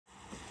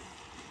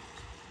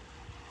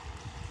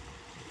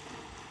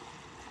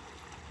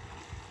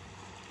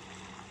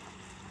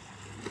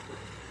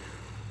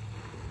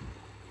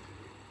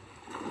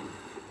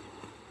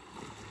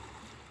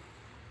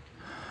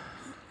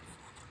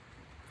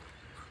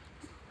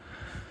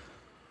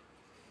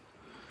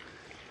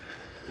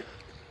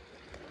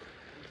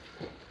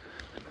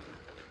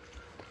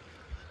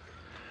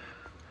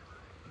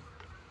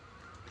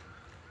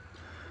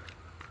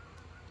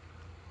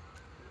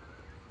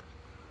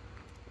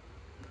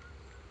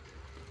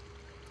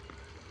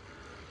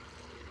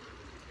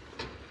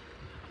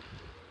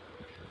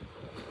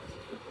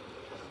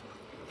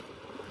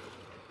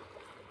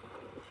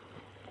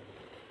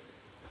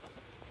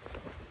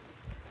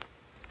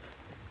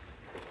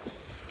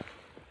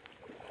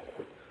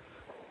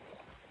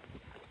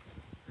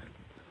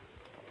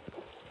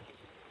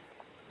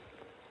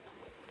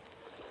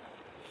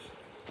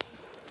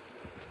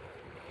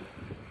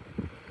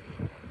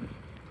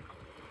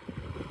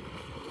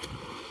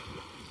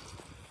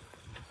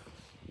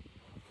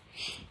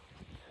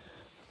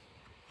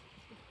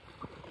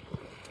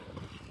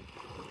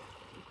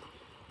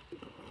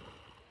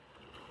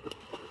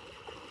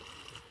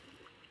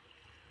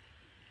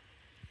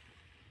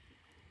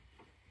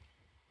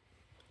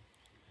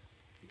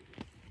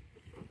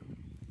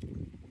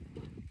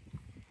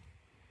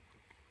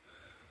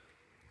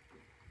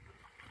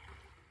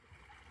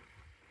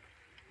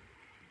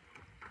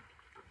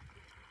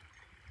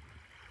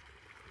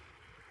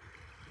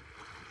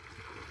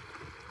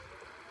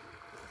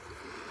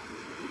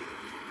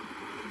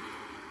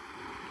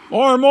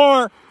More,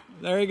 more.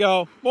 There you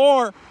go.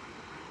 More.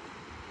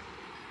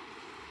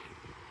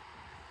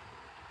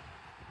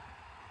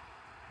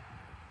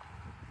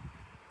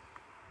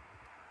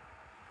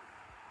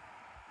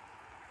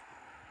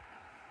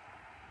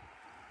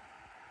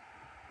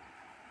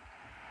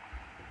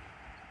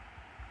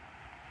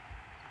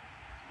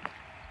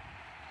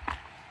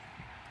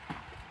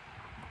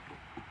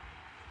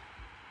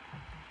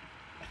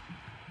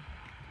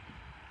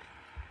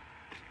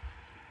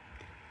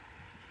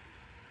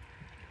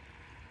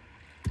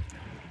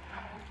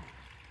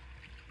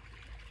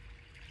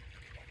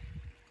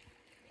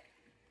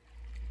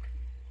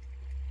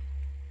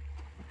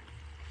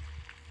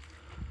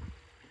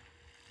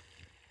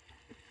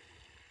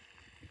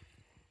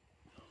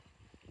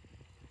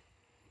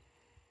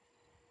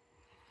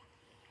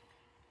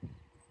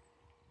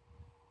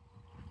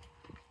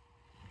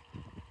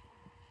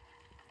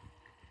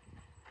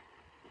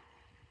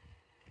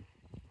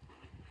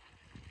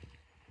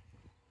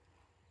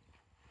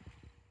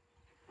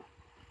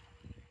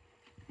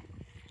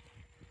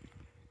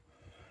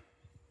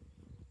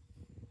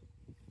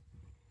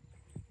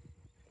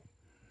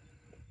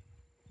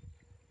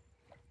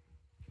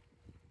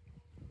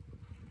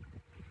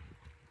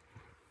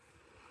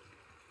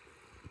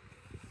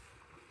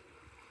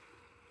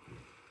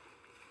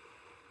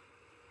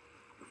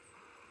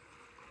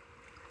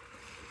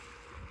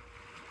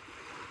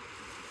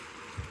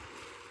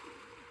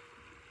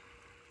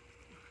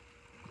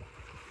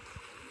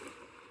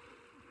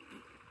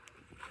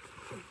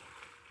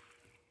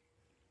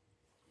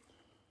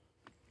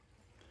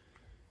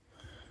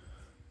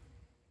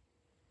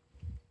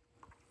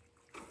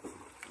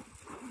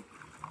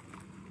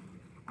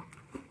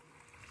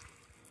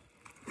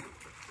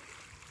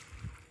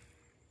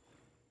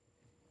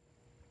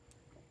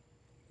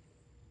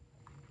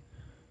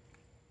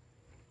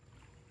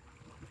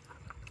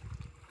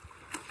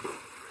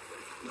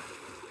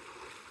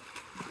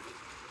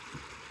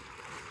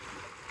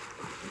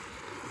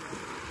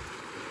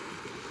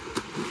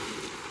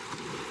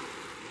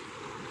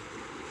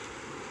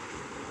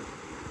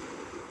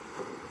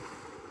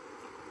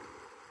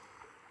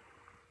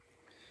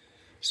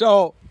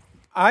 So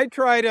I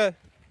try to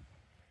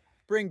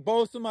bring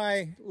both of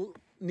my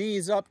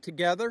knees up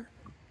together,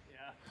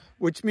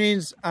 which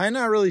means I'm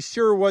not really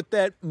sure what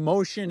that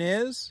motion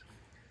is.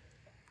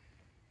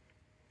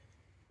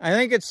 I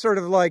think it's sort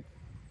of like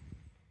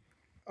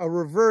a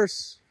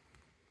reverse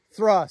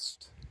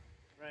thrust.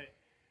 Right.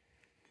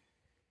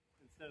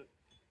 Instead of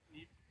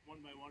one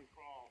by one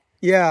crawl.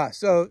 Yeah,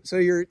 so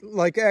you're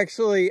like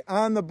actually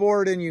on the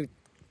board and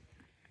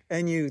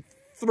you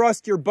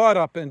thrust your butt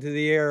up into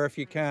the air if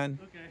you can.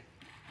 Okay.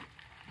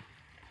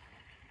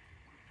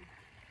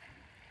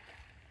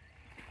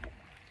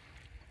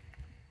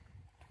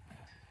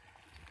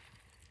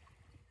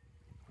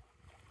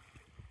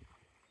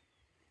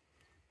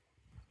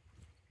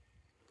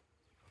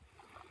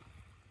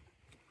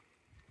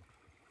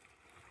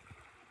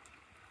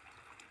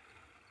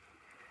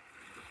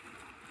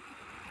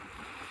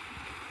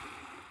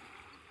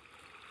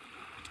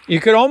 You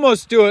could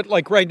almost do it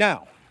like right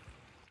now,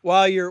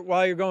 while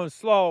you're going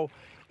slow,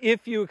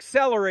 if you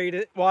accelerate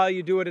it while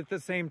you do it at the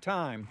same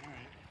time. All right.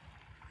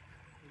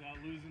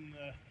 Without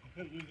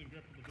losing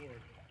grip of the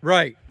board.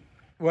 Right.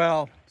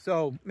 Well,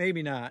 so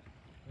maybe not.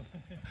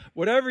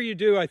 Whatever you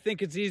do, I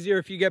think it's easier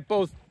if you get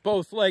both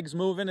legs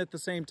moving at the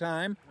same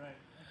time. Right.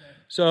 Okay.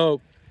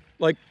 So,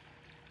 like,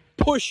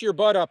 push your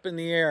butt up in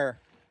the air,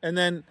 and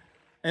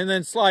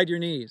then slide your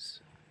knees.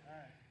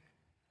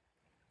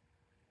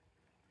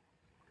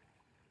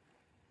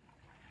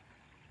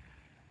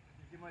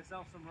 Give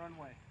myself some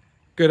runway.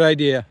 Good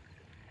idea.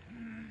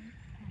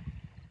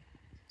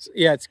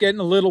 Yeah, it's getting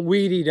a little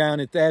weedy down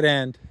at that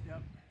end.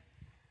 Yep.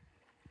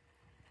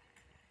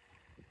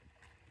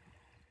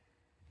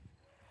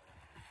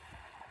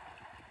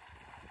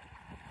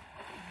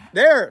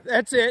 There,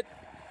 that's it.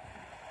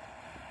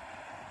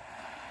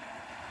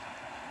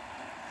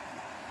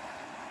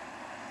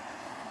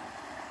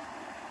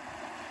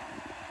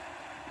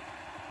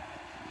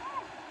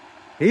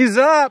 He's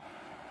up.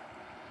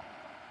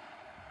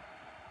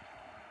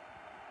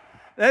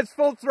 That's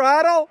full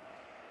throttle.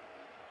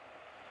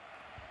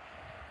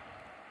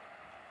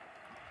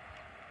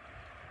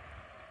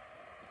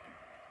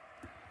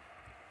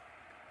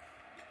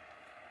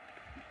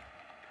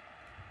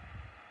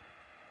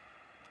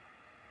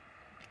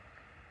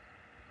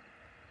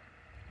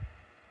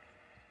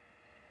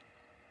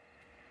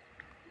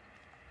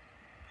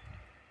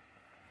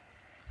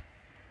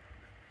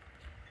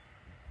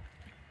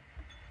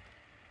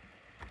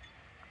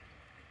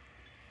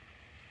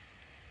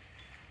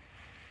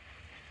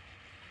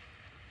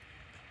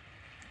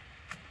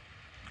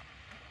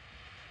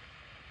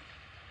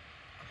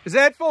 Is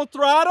that full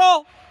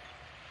throttle?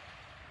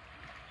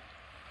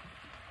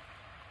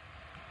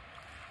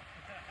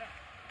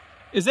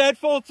 Is that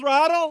full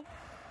throttle?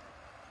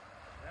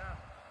 Yeah.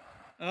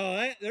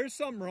 Oh, there's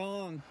something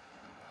wrong.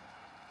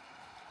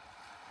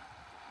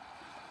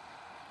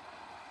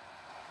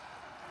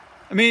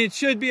 I mean, it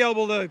should be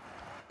able to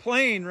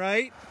plane,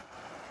 right?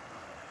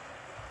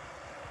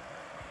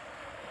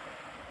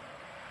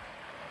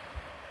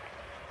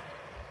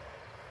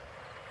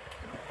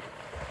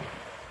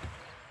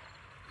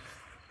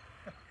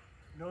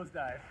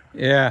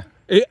 Yeah.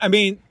 I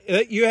mean,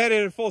 you had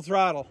it at full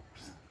throttle.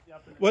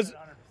 Yep, and What's it's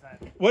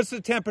at 100%. what's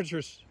the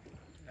temperatures?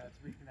 That's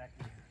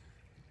reconnecting.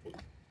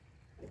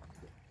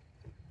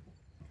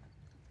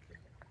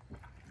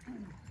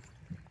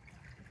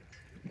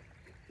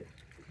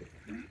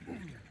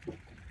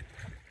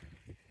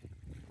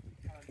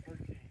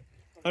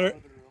 Hundred-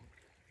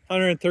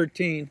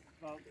 113.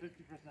 About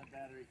 50%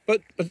 battery.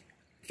 But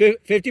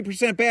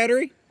 50%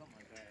 battery? Something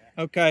like that,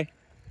 yeah. Okay.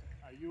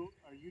 Are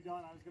you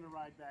done? I was gonna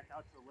ride back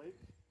out to the lake.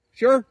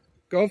 Sure.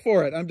 Go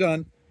for it. I'm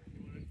done.